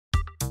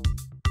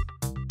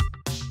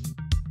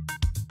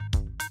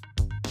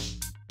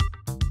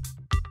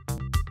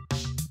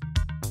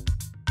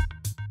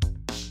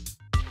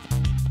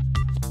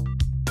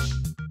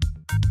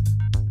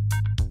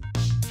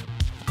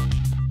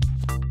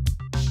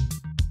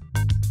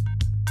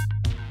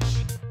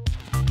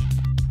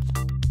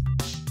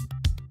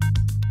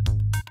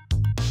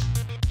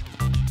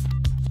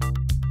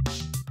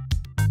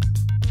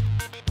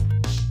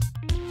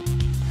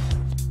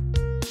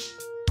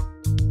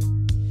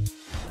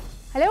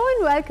Hello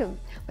and welcome.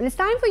 Well, it's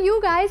time for you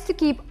guys to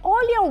keep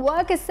all your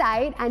work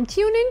aside and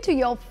tune in to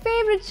your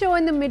favorite show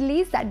in the Middle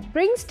East that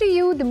brings to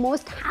you the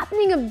most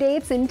happening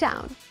updates in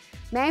town.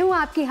 मैं हूँ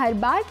आपकी हर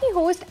बार की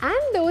host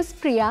and दोस्त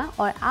प्रिया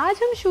और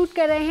आज हम shoot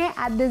कर रहे हैं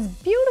at this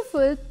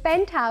beautiful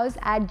paint house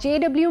at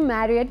JW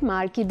Marriott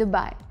marquee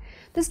Dubai.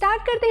 तो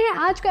स्टार्ट करते हैं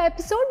आज का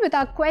episode with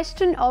our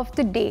question of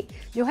the day,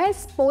 जो है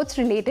स्पोर्ट्स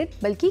रिलेटेड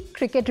बल्कि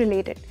cricket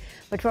related.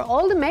 But for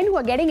all the men who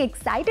are getting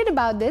excited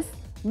about this,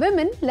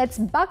 women, let's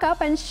buck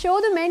up and show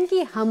the men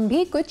कि हम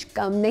भी कुछ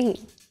कम नहीं।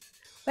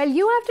 Well,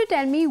 you have to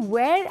tell me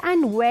where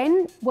and when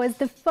was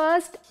the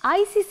first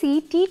ICC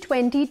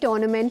T20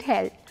 tournament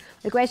held?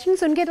 The question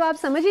सुन के तो आप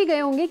समझ ही गए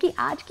होंगे कि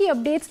आज की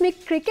अपडेट्स में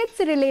क्रिकेट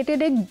से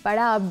रिलेटेड एक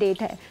बड़ा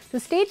अपडेट है।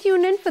 So stay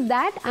tuned in for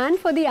that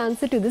and for the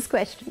answer to this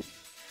question.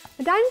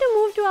 Time to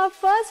move to our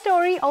first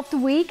story of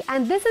the week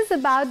and this is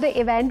about the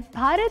event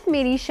Bharat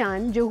मेरी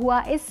शान, जो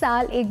हुआ इस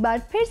साल एक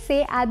बार फिर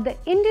से at the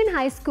Indian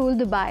High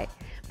School Dubai,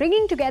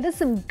 bringing together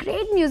some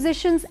great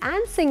musicians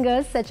and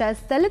singers such as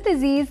Talat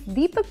Aziz,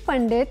 Deepak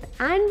Pandit,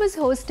 and was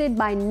hosted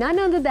by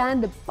none other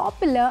than the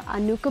popular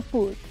Annu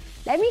Kapoor.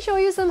 Let me show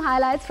you some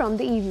highlights from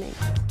the evening.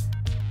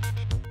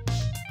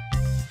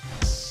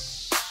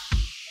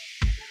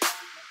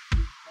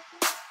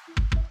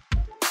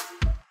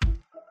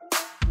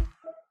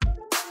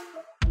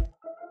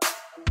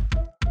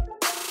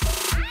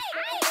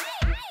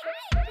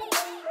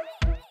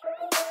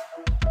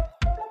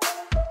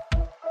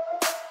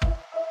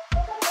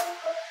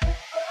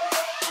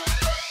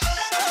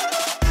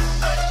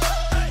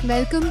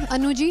 Welcome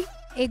Anu ji,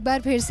 एक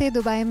बार फिर से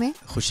Dubai में।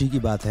 खुशी की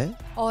बात है।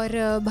 और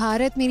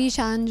भारत मेरी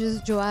शान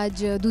जो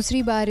आज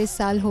दूसरी बार इस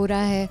साल हो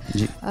रहा है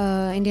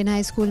इंडियन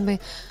हाई स्कूल में,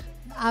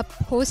 आप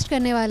होस्ट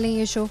करने वाले हैं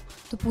ये शो,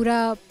 तो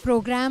पूरा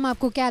प्रोग्राम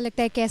आपको क्या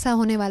लगता है कैसा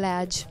होने वाला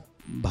है आज?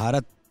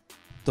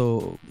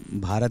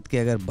 भारत के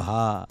अगर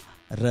भा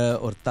र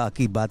और ता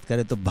की बात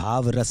करें तो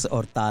भाव, रस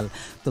और ताल,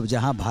 तो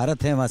जहाँ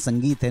भारत है वहाँ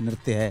संगीत है,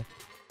 नृत्य है,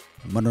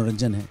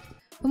 मनोरंजन है।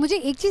 तो मुझे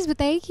एक चीज़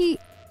बताइए कि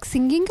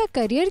सिंगिंग का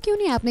करियर क्यों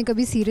नहीं आपने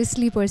कभी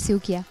सीरियसली परस्यू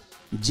किया?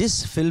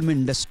 जिस फिल्म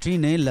इंडस्ट्री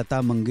ने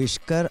लता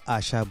मंगेशकर,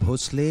 आशा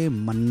भोसले,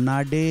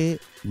 मन्ना डे,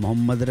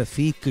 मोहम्मद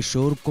रफ़ी,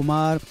 किशोर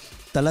कुमार,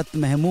 तलत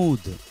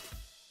महमूद,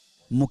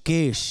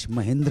 मुकेश,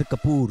 महेंद्र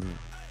कपूर,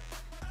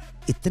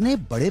 इतने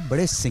बड़े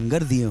बड़े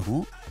सिंगर दिए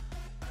हों,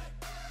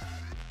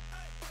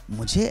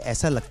 मुझे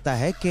ऐसा लगता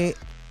है कि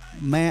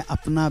मैं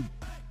अपना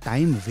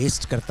टाइम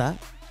वेस्ट करता।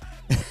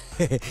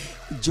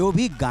 जो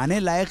भी गाने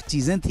लायक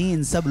चीज़ें थीं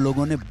इन सब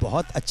लोगों ने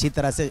बहुत अच्छी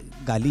तरह से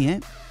गाली हैं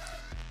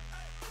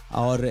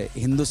और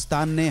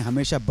हिंदुस्तान ने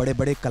हमेशा बड़े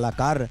बड़े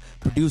कलाकार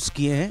प्रोड्यूस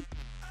किए हैं,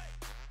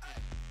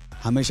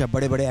 हमेशा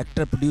बड़े बड़े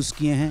एक्टर प्रोड्यूस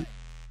किए हैं,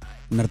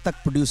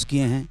 नर्तक प्रोड्यूस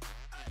किए हैं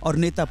और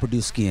नेता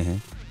प्रोड्यूस किए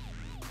हैं।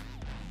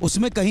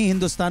 उसमें कहीं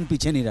हिंदुस्तान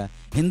पीछे नहीं रहा।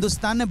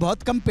 हिंदुस्तान ने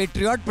बहुत कम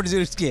पेट्रियट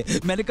प्रोड्यूस किए।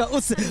 मैंने कहा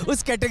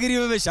उस कैटेगरी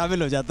में मैं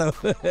शामिल हो जाता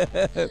हूँ।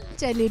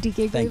 चलिए ठीक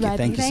है, कोई बात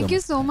नहीं। Thank you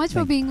so much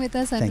for being with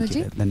us Anu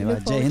ji.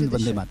 धन्यवाद। जय Hind,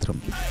 Vande Mataram.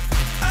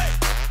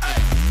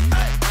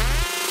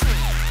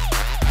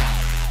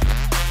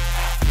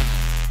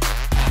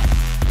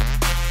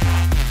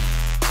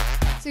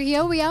 So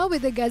here we are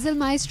with the Ghazal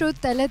maestro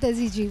Talat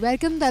Aziz ji.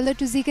 Welcome Talat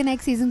to Zee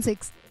Connect season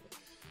 6.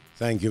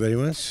 Thank you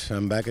very much.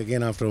 I'm back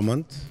again after a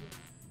month.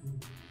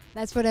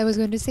 That's what I was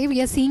going to say.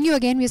 We are seeing you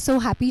again. We are so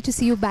happy to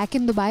see you back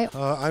in Dubai.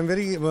 I'm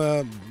very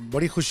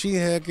बड़ी खुशी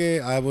है कि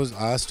I was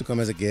asked to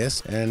come as a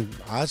guest and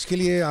आज के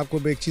लिए आपको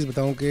मैं एक चीज़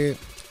बताऊं कि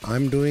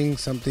I'm doing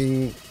something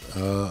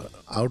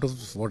out of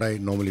what I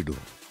normally do.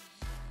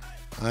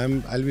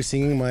 I'll be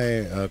singing my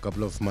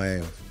couple of my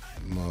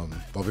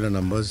popular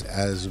numbers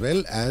as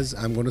well as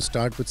I'm going to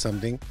start with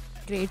something.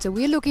 Great. So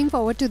we're looking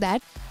forward to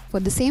that.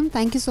 For the same,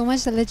 thank you so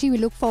much Talat ji.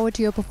 We look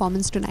forward to your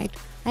performance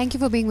tonight. Thank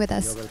you for being with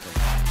us. You're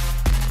welcome.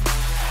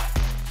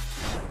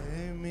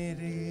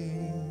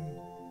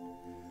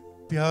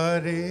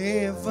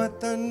 प्यारे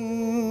वतन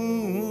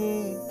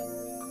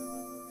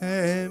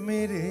है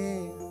मेरे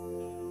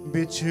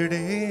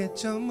बिछड़े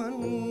चमन,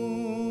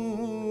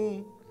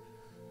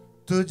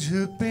 तुझ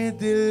पे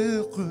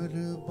दिल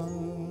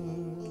कुर्बान।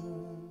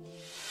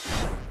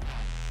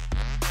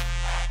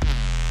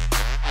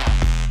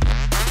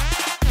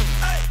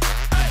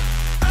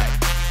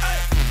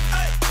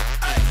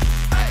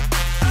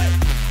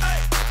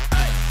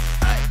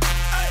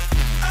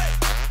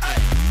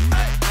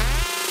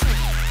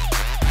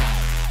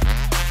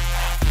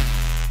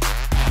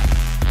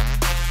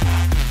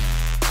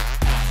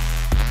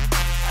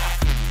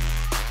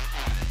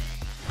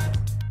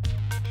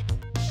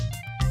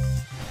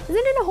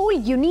 Isn't it a whole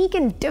unique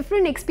and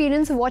different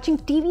experience of watching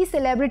TV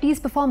celebrities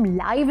perform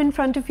live in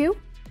front of you?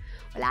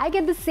 Well, I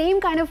get the same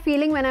kind of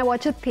feeling when I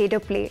watch a theatre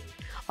play.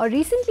 और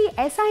recently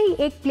ऐसा ही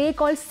एक play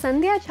called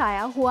Sandhya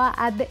Chhaya हुआ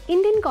at the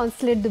Indian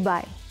Consulate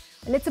Dubai.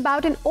 Well, it's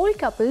about an old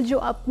couple जो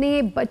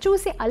अपने बच्चों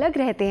से अलग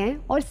रहते हैं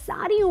और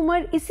सारी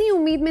उम्र इसी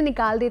उम्मीद में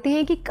निकाल देते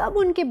हैं कि कब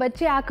उनके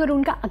बच्चे आकर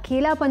उनका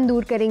अकेलापन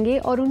दूर करेंगे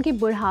और उनके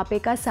बुढ़ापे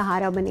का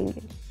सहारा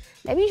बनेंगे.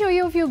 Let me show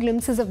you a few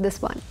glimpses of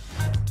this one.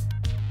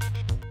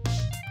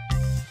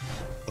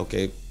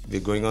 Okay, we're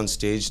going on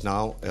stage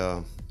now.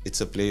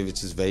 It's a play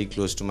which is very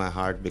close to my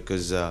heart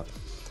because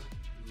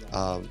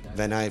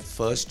when I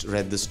first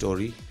read the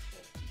story,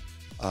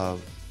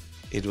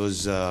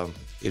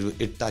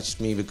 it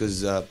touched me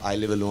because I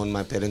live alone.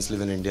 My parents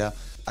live in India.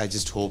 I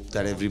just hope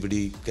that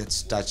everybody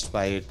gets touched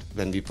by it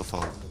when we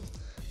perform.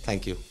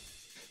 Thank you.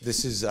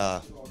 This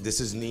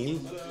is Neil.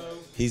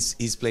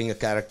 He's playing a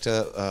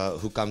character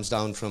who comes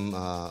down from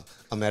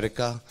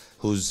America,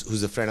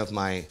 who's a friend of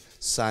my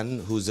son,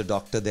 who's a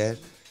doctor there.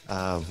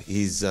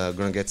 He's going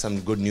to get some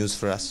good news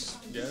for us.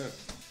 Yeah.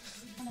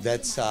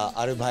 That's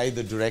Aribhai,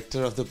 the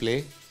director of the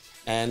play,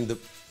 and the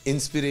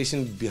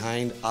inspiration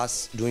behind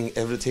us doing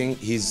everything.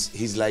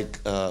 He's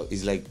like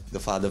the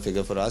father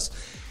figure for us.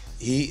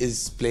 He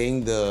is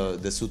playing the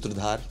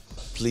Sutradhar.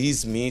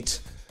 Please meet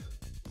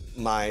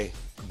my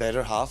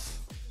better half,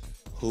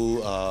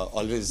 who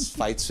always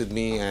fights with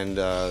me and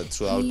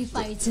throughout. He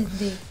fights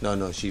with me.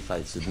 No, she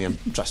fights with me.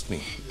 Trust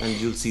me, and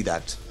you'll see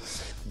that.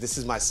 This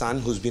is my son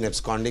who's been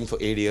absconding for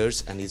 8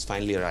 years, and he's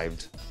finally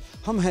arrived.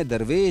 हम हैं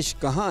दरवेश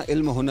कहाँ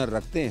इल्म हुनर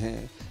रखते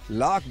हैं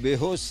लाख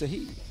बेहोश सही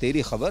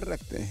तेरी खबर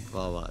रखते हैं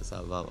वाह वाह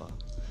साहब वाह वाह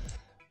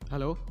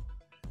हेलो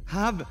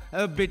हाँ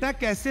बेटा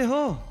कैसे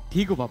हो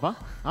ठीक हो पापा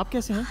आप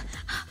कैसे हैं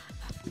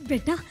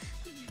बेटा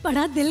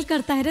बड़ा दिल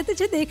करता है रे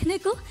तुझे देखने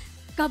को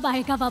कब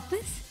आएगा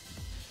वापस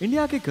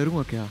इंडिया के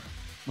करूँगा क्या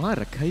वहाँ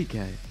रखा ही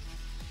क्या है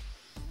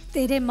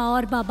तेरे माँ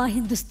और बाबा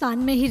हिंदुस्तान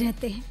में ही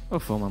रहते हैं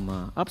ओफो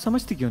मम्मा आप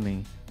समझती क्यों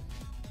नहीं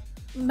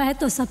मैं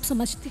तो सब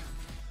समझती हूँ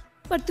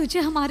पर तुझे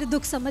हमारे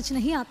दुख समझ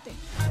नहीं आते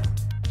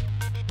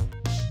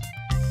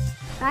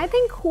I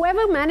think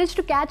whoever managed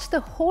to catch the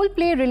whole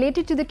play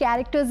related to the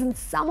characters in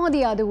some or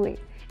the other way.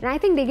 And I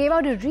think they gave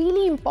out a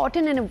really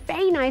important and a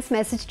very nice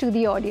message to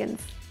the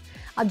audience.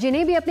 अब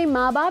जिन्हें भी अपने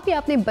माँ बाप या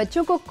अपने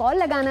बच्चों को कॉल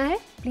लगाना है,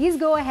 please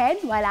go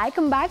ahead while I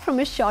come back from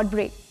a short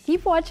break.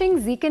 Keep watching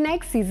Zee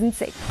Connect Season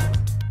 6.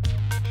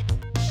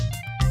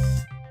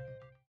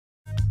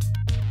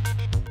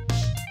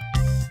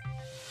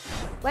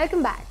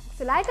 Welcome back.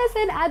 So like I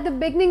said at the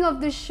beginning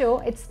of the show,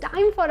 it's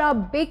time for our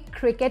big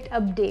cricket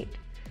update.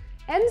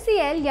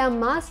 MCL या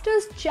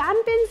Masters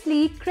Champions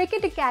League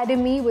Cricket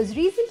Academy was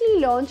recently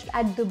launched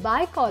at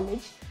Dubai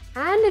College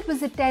and it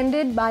was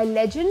attended by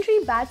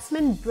legendary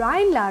batsman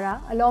Brian Lara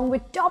along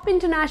with top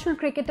international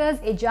cricketers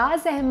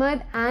Ijaz,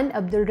 Ahmed and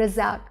Abdul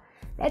Razzak.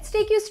 Let's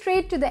take you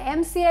straight to the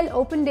MCL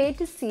Open Day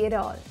to see it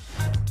all.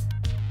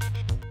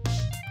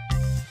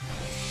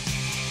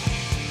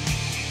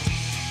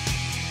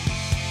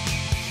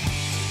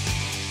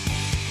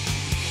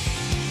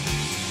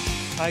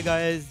 Hi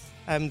guys,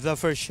 I'm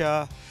Zafar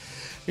Shah,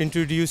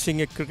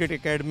 introducing a cricket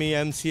academy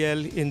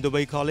MCL in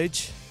Dubai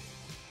College.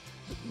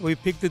 We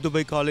picked the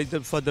Dubai College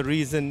for the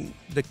reason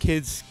the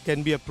kids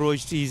can be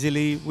approached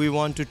easily. We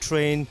want to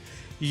train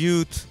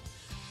youth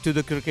to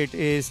the cricket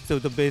age, to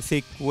the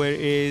basic,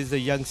 whereas the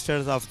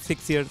youngsters of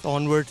 6 years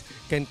onwards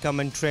can come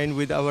and train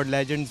with our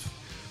legends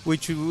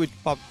which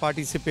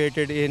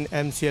participated in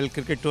MCL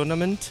cricket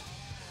tournament,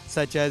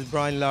 such as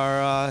Brian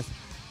Lara,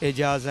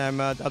 Ijaz,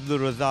 Ahmed, Abdul,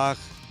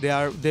 Razzak.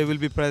 They will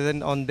be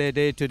present on their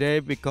day today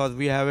because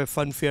we have a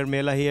fun fair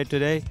mela here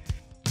today.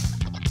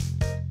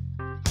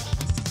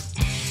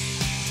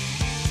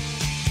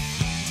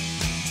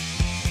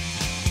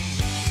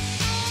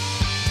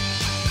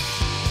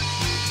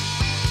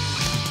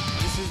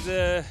 This is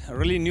a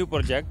really new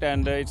project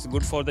and it's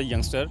good for the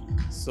youngster.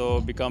 So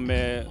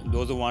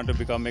those who want to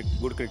become a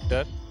good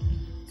cricketer.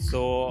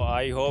 So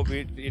I hope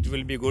it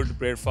will be good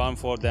platform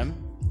for them.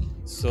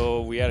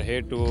 So we are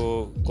here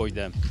to coach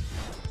them.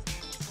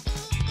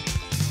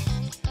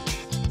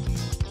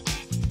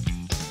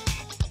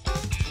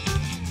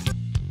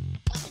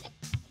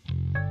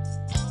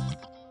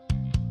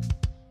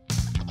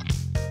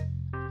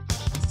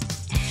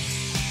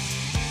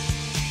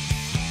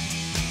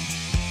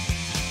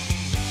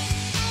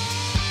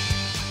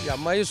 Yeah,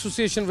 my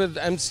association with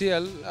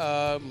MCL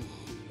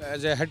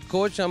as a head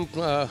coach, I'm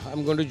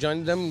going to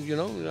join them.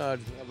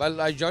 Well,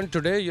 I joined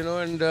today,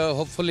 and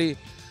hopefully,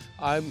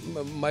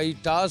 my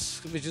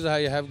task which is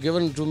I have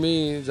given to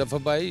me, Zafar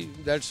Bhai,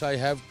 that's I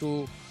have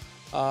to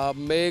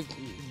make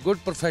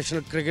good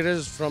professional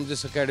cricketers from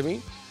this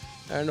academy,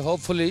 and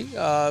hopefully,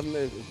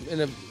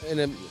 in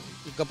a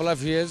couple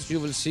of years, you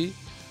will see.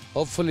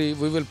 Hopefully,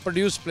 we will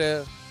produce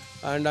players.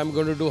 And I'm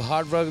going to do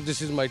hard work.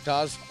 This is my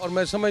task. और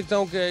मैं समझता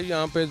हूँ कि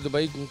यहाँ पे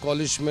Dubai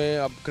college में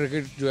अब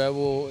cricket जो है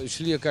वो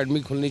इसलिए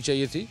एकेडमी खुलनी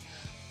चाहिए थी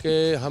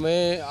कि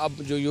हमें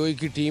अब जो यूएई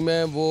की टीम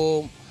है वो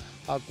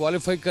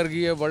क्वालिफाई कर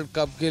गई है वर्ल्ड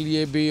कप के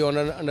लिए भी और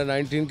अंडर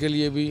 19 के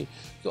लिए भी.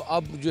 तो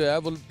अब जो है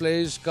वो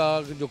प्लेयर्स का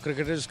जो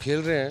क्रिकेटर्स खेल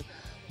रहे हैं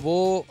वो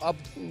अब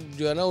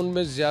जो है ना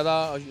उनमें ज़्यादा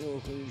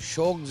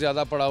शौक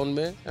ज़्यादा पड़ा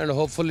उनमें. And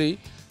hopefully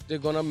they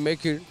gonna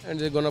make it and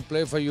they gonna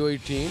play for UAE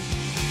team.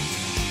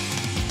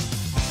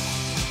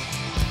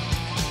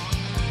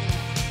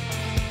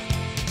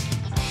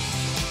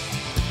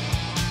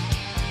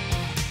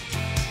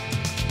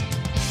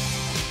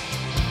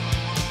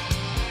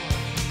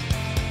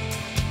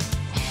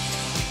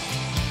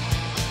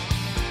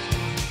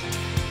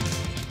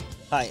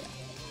 Hi,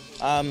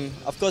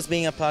 Of course,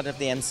 being a part of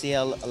the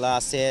MCL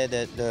last year,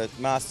 the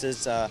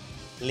Masters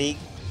League,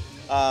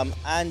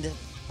 and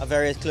a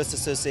very close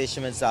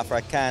association with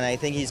Zafar Khan, I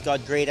think he's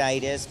got great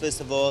ideas. First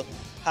of all,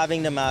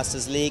 having the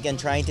Masters League and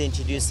trying to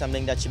introduce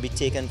something that should be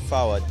taken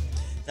forward.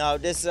 Now,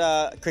 this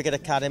cricket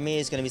academy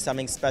is going to be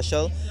something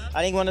special.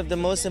 I think one of the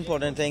most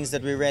important things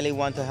that we really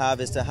want to have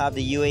is to have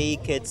the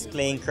UAE kids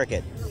playing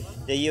cricket.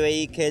 The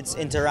UAE kids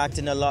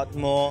interacting a lot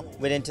more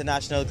with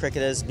international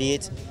cricketers, be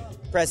it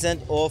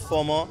present or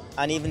former,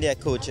 and even their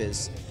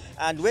coaches.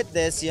 And with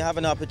this, you have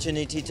an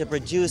opportunity to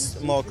produce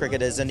more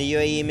cricketers, and the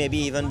UAE maybe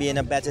even be in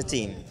a better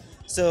team.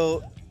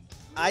 So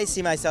I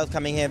see myself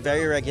coming here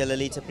very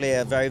regularly to play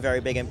a very, very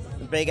big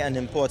and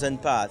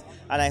important part.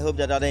 And I hope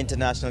that other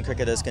international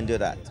cricketers can do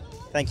that.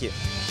 Thank you.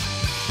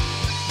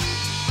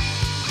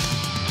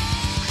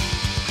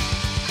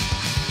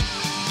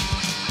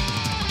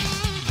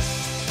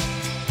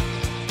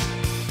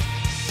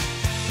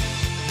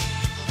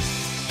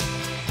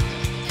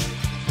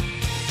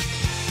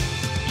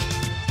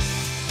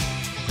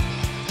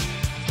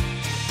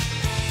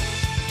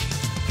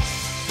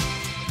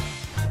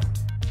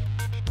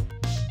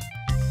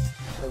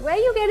 Where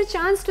you get a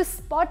chance to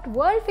spot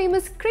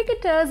world-famous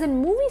cricketers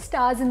and movie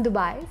stars in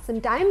Dubai,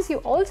 sometimes you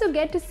also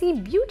get to see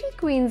beauty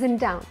queens in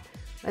town.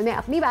 Well, मैं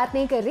अपनी बात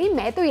नहीं कर रही,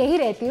 मैं तो यही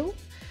रहती हूँ.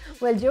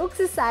 Well, jokes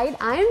aside,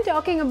 I am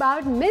talking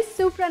about Miss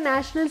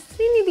Supranational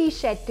Srinidhi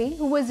Shetty,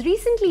 who was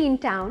recently in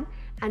town,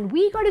 and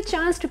we got a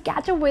chance to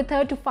catch up with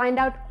her to find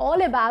out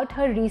all about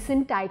her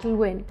recent title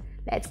win.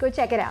 Let's go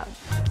check it out.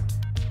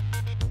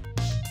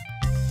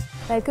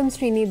 Welcome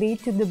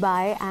Srinidhi to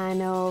Dubai,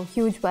 and a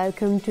huge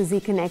welcome to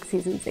Zee Connect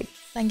Season 6.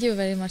 Thank you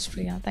very much,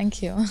 Priya.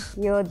 Thank you.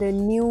 You're the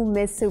new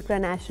Miss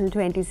Supranational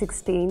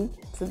 2016.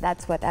 So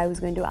that's what I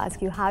was going to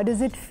ask you. How does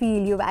it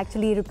feel? You've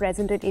actually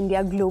represented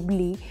India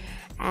globally,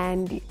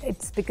 and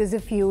it's because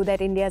of you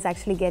that India is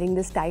actually getting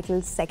this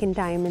title second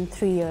time in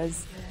 3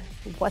 years.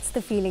 What's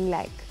the feeling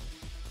like?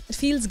 It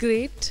feels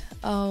great.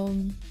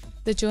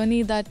 The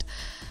journey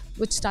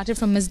which started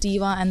from Miss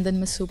Diva and then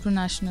Miss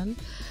Supranational,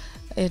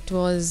 it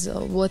was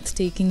a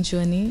worth-taking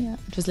journey.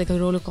 It was like a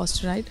roller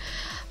coaster ride.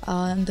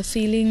 And the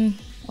feeling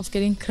of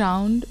getting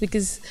crowned,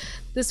 because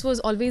this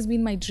was always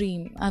been my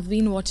dream. I've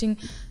been watching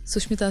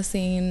Sushmita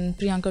Sen,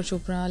 Priyanka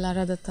Chopra,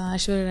 Lara Datta,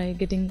 Aishwarya Rai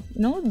getting,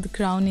 the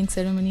crowning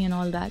ceremony and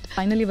all that.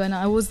 Finally, when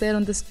I was there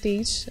on the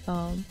stage,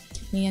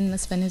 me and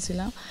Miss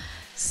Venezuela,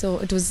 so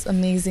it was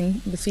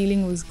amazing. The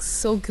feeling was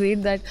so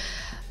great that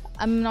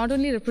I'm not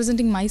only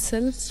representing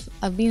myself,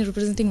 I've been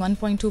representing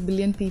 1.2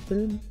 billion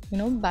people,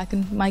 back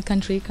in my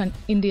country,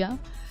 India.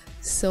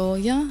 So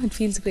yeah, it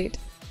feels great.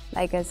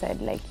 Like I said,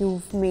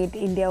 you've made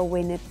India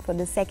win it for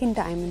the second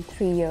time in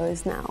 3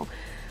 years now.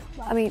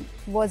 I mean,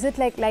 was it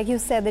like you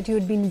said that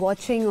you'd been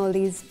watching all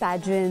these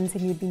pageants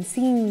and you'd been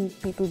seeing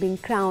people being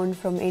crowned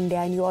from India,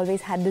 and you always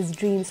had this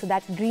dream. So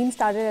that dream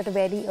started at a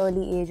very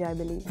early age, I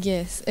believe.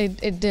 Yes,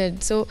 it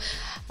did. So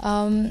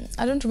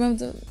I don't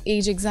remember the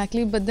age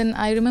exactly, but then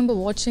I remember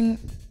watching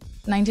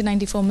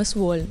 1994 Miss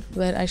World,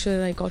 where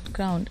Aishwarya Rai got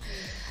crowned.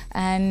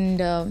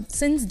 And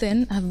since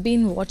then, I've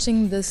been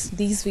watching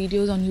these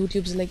videos on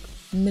YouTube like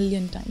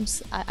million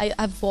times.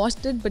 I've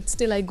watched it, but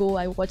still I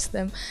watch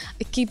them.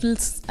 I keep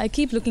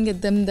looking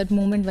at them, that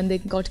moment when they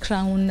got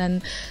crowned,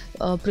 and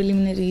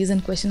preliminaries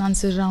and question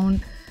answer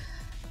round.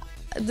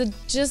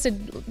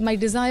 My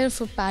desire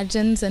for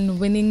pageants and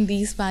winning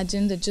these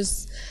pageants, it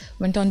just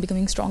went on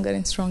becoming stronger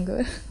and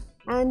stronger.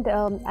 And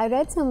I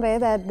read somewhere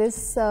that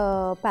this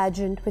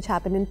pageant, which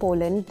happened in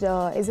Poland,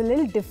 is a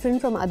little different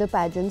from other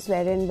pageants,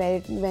 when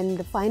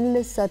the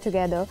finalists are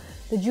together,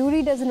 the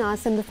jury doesn't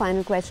ask them the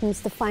final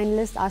questions, the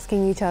finalists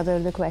asking each other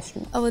the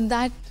questions. Oh, and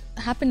that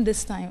happened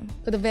this time,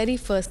 for the very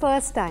first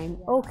time.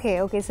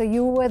 Okay, so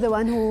you were the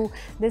one who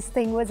this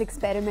thing was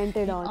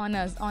experimented on.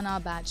 On our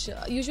batch.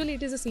 Usually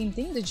it is the same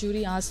thing, the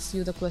jury asks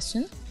you the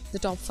question, the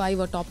top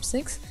 5 or top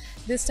 6.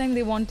 This time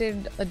they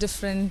wanted a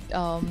different,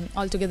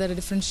 altogether a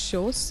different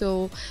show.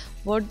 So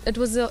it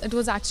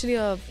was actually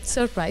a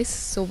surprise.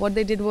 So what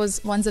they did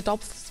was, once the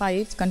top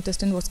 5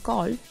 contestant was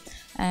called,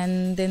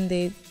 and then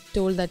they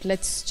told that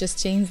let's just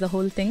change the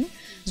whole thing.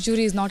 The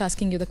jury is not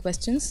asking you the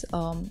questions.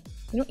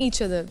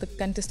 Each other, the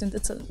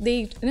contestants,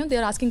 they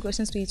are asking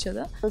questions to each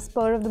other. The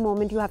spur of the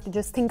moment, you have to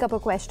just think up a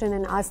question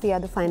and ask the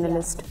other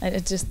finalist.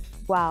 Yeah.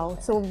 Wow.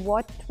 So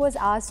what was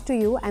asked to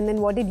you, and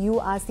then what did you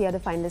ask the other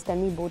finalist? Tell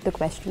me both the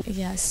questions.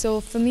 Yeah, so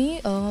for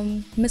me,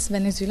 Miss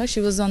Venezuela, she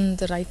was on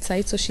the right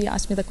side, so she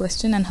asked me the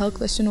question, and her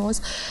question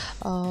was,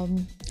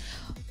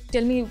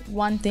 tell me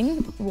one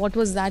thing, what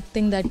was that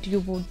thing that you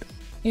would,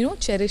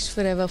 cherish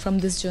forever from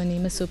this journey,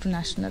 Miss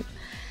Supranational?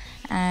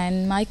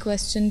 And my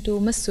question to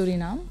Miss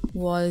Suriname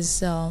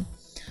was,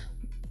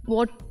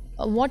 what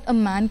a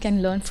man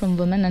can learn from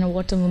women and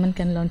what a woman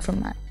can learn from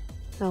man.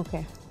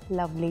 Okay.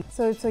 Lovely.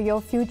 So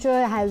your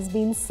future has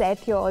been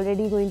set. You're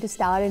already going to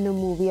star in a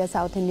movie, a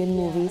South Indian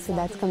movie. So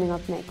that's coming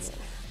up next.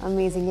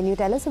 Amazing. Can you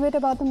tell us a bit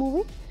about the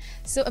movie?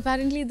 So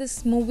apparently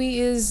this movie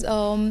is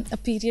a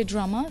period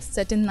drama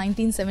set in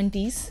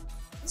 1970s.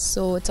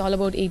 So it's all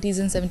about 80s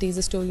and 70s,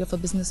 the story of a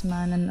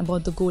businessman and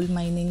about the gold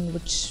mining,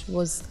 which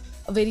was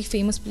a very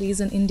famous place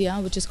in India,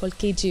 which is called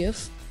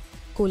KGF,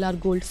 Kolar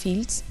Gold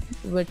Fields,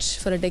 which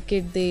for a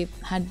decade they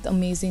had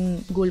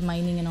amazing gold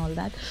mining and all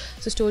that.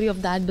 So story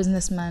of that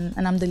businessman,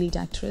 and I'm the lead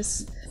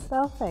actress.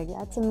 Perfect,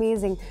 that's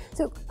amazing.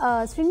 So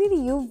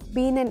Srinidhi, you've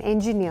been an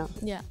engineer.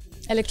 Yeah,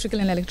 electrical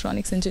and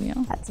electronics engineer.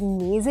 That's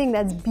amazing,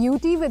 that's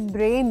beauty with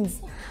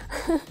brains.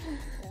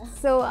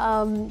 So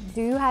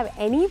do you have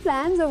any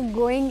plans of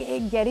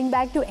getting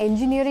back to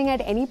engineering at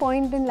any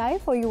point in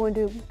life, or you want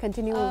to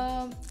continue?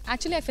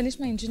 Actually, I finished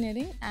my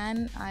engineering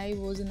and I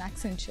was in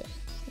Accenture,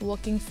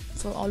 working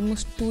for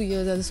almost 2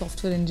 years as a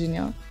software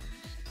engineer.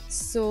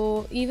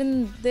 So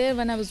even there,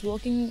 when I was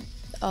working,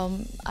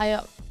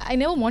 I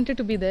never wanted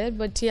to be there,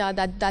 but yeah,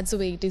 that's the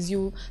way it is.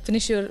 You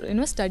finish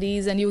your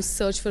studies and you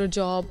search for a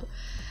job.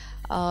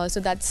 So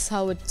that's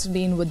how it's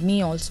been with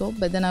me also.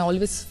 But then I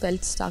always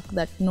felt stuck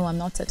that no, I'm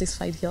not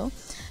satisfied here.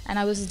 And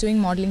I was doing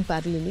modeling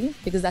parallelly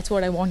because that's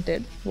what I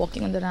wanted,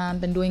 walking on the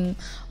ramp and doing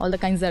all the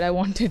kinds that I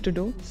wanted to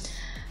do.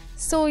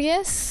 So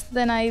yes,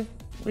 then I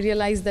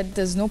realized that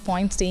there's no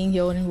point staying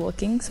here and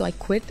working, so I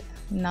quit.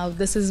 Now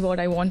this is what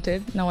I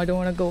wanted. Now I don't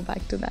want to go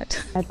back to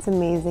that. That's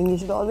amazing. You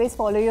should always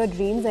follow your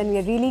dreams, and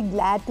we're really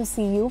glad to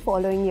see you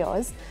following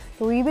yours.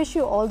 So we wish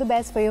you all the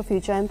best for your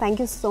future, and thank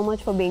you so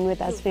much for being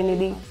with us,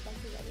 Srinidhi.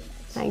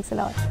 Thanks a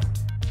lot.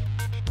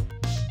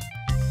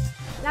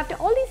 And after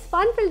all these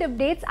fun-filled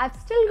updates, I've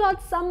still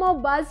got some more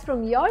buzz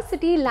from your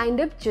city lined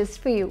up just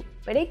for you.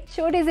 But एक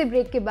छोटे से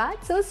break के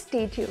बाद, so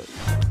stay tuned.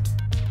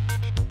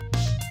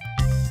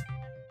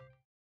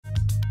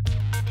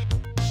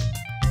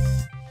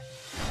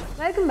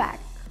 Welcome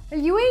back.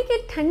 UAE के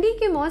ठंडी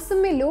के मौसम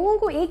में लोगों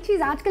को एक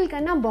चीज़ आजकल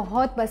करना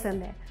बहुत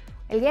पसंद है।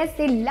 Well, yes,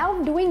 they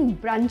love doing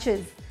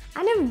brunches.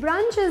 And if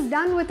brunch is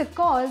done with a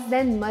cause,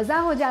 then मज़ा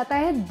हो जाता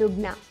है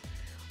दुगना।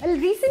 Well,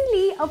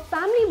 recently, a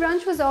family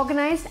brunch was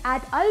organized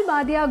at Al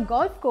Badia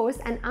Golf Course,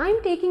 and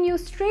I'm taking you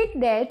straight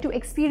there to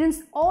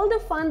experience all the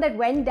fun that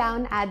went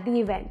down at the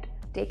event.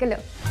 Take a look.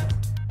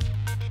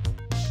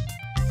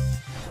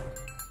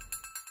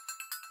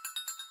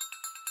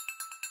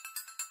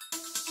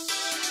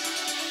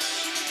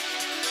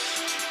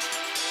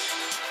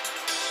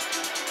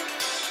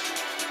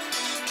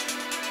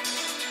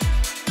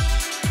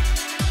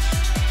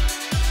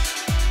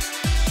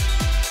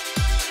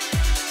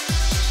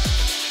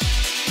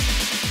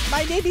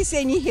 My name is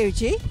Eni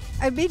Hirji.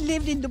 I've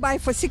lived in Dubai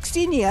for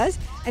 16 years,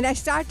 and I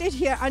started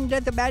here under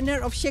the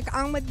banner of Sheikh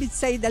Ahmed bin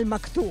Saeed Al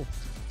Maktoum.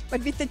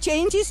 But with the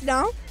changes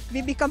now,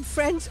 we become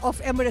friends of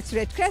Emirates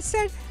Red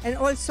Crescent and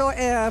also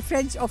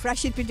friends of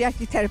Rashid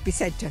Pediatric Therapy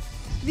Center.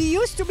 We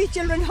used to be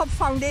Children Hub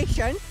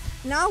Foundation.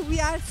 Now we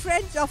are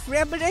friends of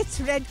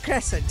Emirates Red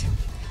Crescent.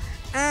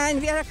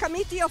 And we are a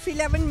committee of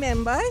 11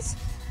 members,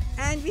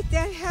 and with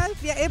their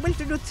help, we are able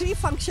to do 3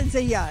 functions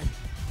a year.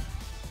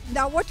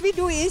 Now what we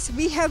do is,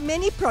 we have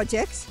many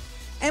projects,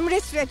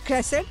 Emirates Red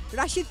Crescent,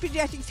 Rashid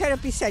Pediatric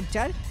Therapy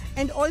Center,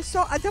 and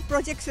also other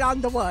projects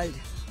around the world.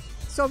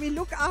 So we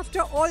look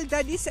after all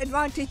the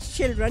disadvantaged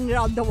children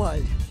around the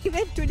world.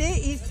 Event today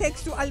is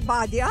thanks to Al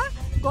Badia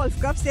Golf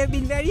Clubs. They've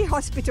been very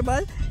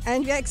hospitable,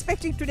 and we are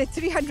expecting today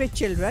 300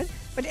 children.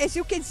 But as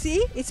you can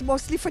see, it's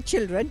mostly for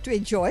children to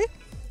enjoy.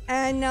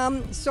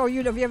 And so, we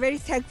are very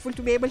thankful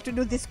to be able to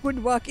do this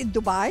good work in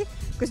Dubai,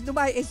 because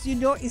Dubai, as you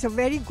know, is a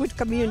very good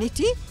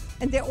community,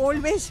 and they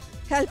always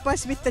help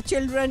us with the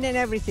children and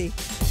everything.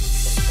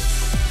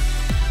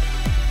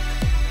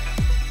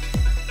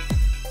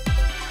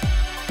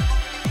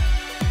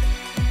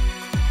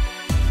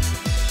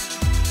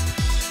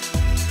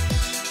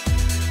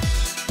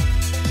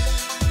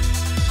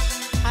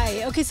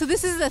 Okay, so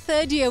this is the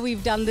 3rd year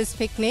we've done this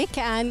picnic,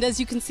 and as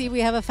you can see, we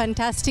have a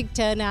fantastic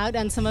turnout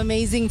and some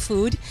amazing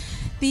food.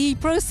 The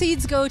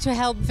proceeds go to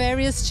help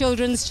various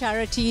children's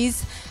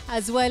charities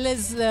as well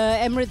as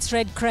Emirates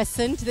Red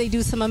Crescent. They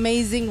do some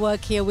amazing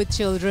work here with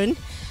children,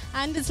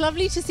 and it's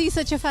lovely to see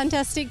such a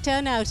fantastic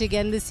turnout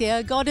again this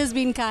year. God has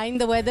been kind,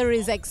 the weather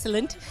is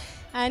excellent,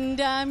 and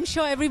I'm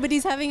sure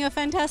everybody's having a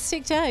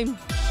fantastic time.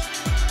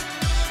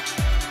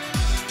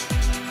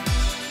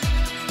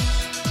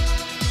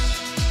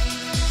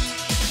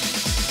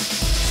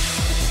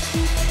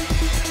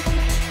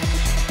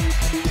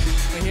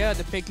 Here at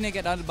the picnic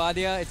at Al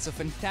Badia. It's a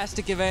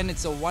fantastic event.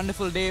 It's a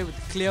wonderful day with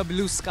clear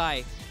blue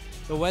sky.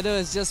 The weather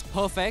is just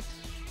perfect,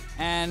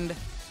 and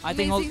I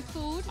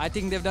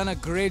think they've done a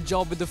great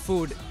job with the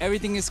food.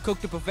 Everything is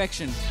cooked to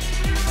perfection.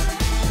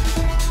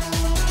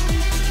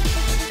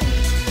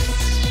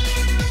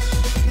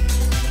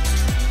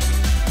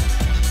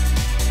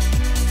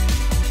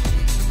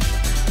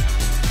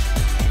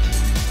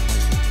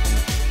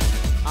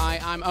 Hi,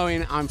 I'm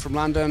Owen, I'm from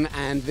London,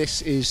 and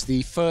this is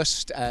the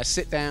first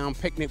sit-down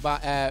picnic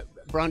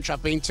brunch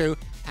I've been to,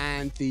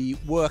 and the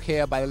work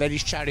here by the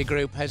Ladies Charity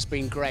Group has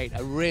been great.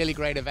 A really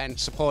great event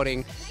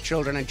supporting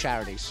children and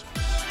charities.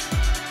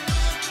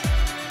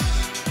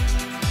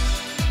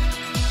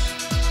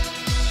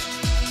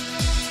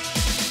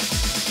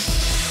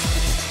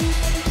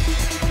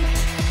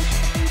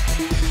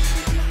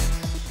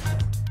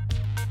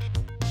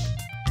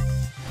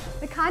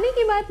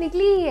 की बात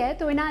निकली ही है,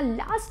 तो in our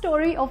last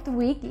story of the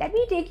week, let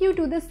me take you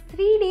to this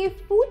 3-day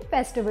food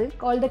festival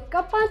called the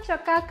Kappa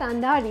Chakka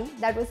Kandhari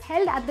that was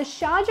held at the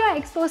Sharjah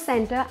Expo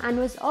Center and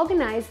was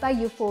organized by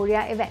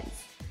Euphoria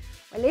Events.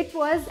 Well, it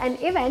was an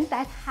event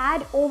that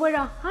had over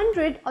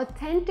 100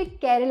 authentic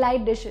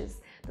Keralite dishes.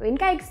 तो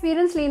इनका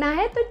experience लेना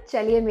है तो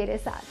चलिए मेरे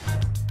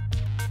साथ.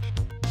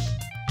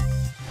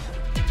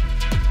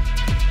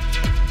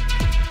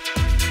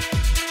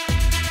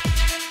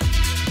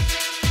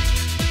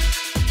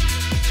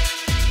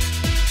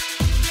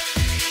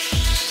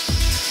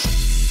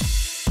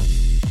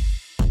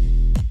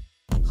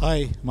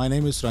 Hi, my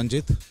name is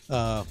Ranjit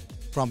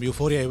from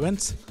Euphoria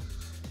Events.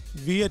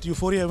 We at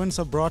Euphoria Events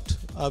have brought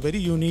a very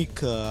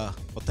unique,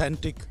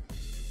 authentic,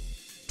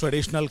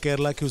 traditional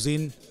Kerala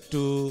cuisine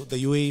to the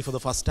UAE for the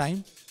first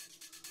time.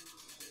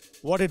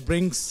 What it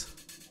brings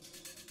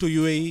to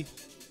UAE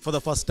for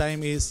the first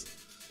time is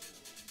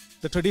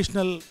the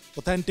traditional,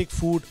 authentic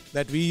food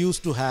that we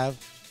used to have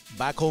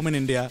back home in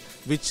India,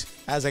 which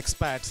as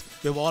expats,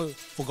 we've all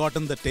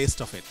forgotten the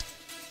taste of it.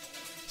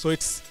 So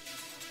it's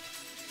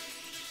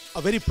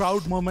a very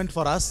proud moment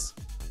for us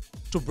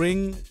to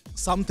bring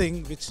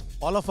something which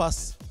all of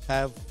us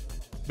have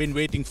been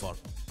waiting for.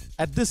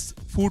 At this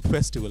food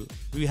festival,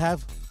 we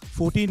have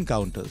 14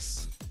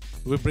 counters.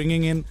 We're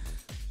bringing in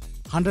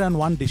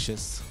 101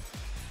 dishes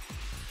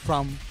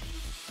from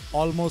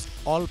almost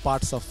all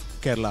parts of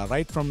Kerala,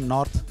 right from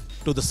north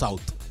to the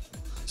south.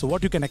 So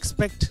what you can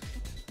expect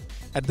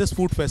at this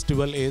food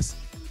festival is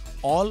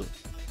all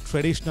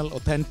traditional,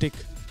 authentic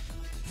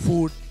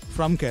food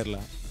from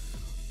Kerala,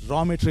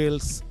 raw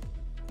materials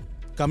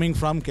coming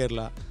from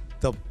Kerala,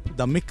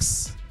 the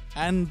mix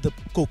and the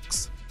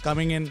cooks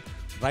coming in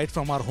right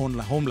from our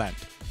homeland.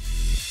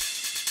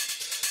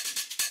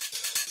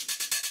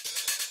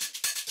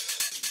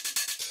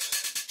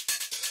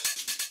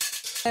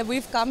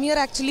 We've come here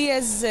actually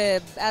as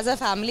a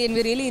family, and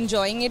we're really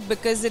enjoying it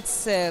because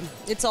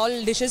it's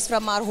all dishes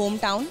from our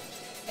hometown.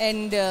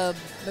 And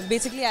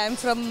basically I am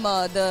from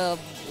the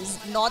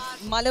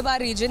North Malabar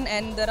region,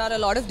 and there are a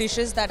lot of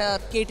dishes that are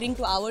catering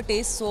to our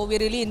taste, so we're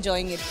really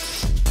enjoying it.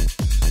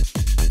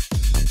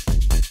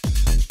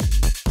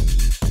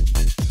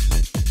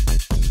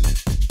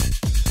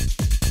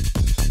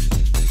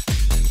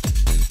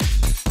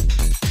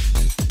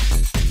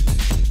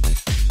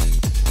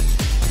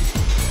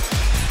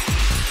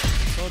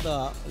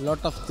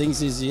 Lot of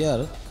things is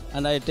here,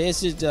 and I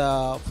tasted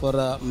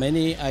for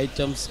many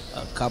items,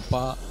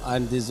 kappa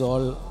and these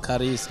all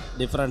curries,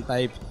 different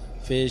type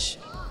fish,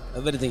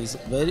 everything is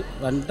very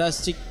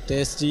fantastic,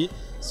 tasty.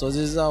 So this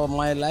is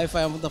my life.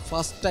 I am the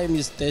first time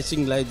is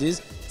tasting like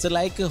this. It's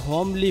like a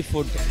homely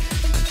food.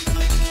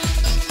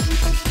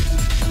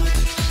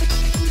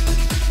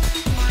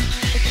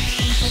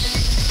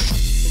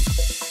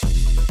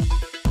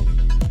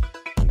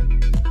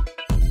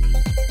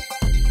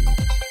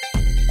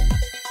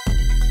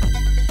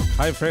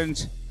 Hi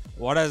friends,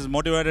 what has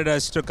motivated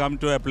us to come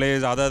to a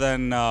place other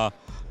than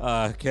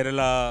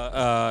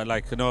Kerala?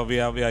 We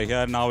are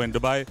here now in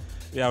Dubai.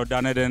 We have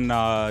done it in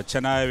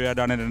Chennai. We have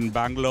done it in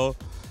Bangalore.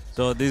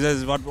 So this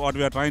is what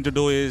we are trying to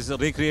do is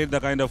recreate the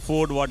kind of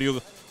food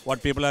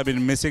what people have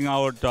been missing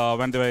out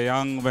when they were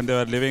young, when they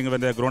were living, when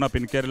they were grown up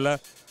in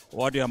Kerala.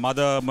 What your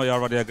mother or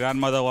what your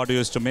grandmother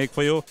used to make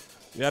for you.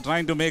 We are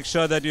trying to make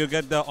sure that you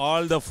get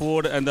all the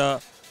food and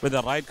with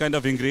the right kind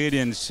of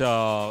ingredients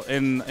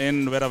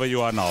in wherever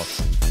you are now.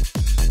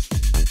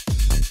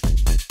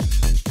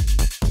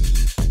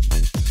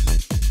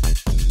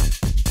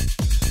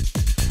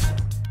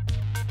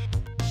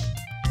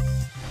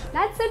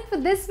 That's it for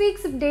this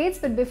week's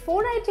updates, but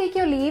before I take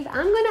your leave,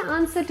 I'm going to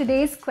answer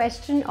today's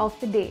question of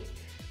the day.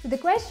 So the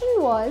question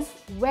was,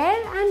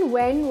 where and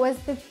when was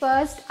the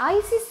first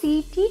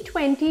ICC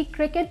T20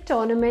 cricket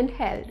tournament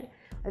held?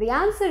 The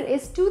answer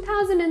is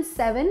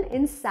 2007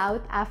 in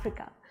South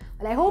Africa.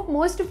 Well, I hope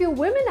most of you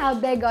women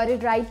out there got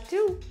it right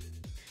too.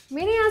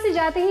 मेरे यहाँ से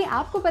जाते ही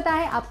आपको पता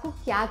है आपको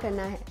क्या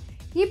करना है.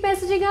 Keep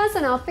messaging us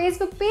on our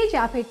Facebook page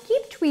या फिर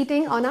keep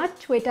tweeting on our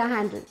Twitter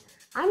handle.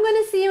 I'm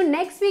going to see you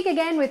next week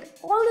again with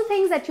all the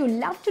things that you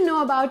love to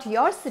know about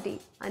your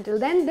city. Until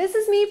then, this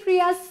is me,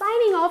 Priya,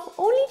 signing off,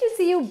 only to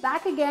see you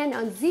back again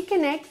on Zee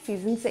Connect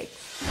Season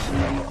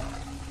 6.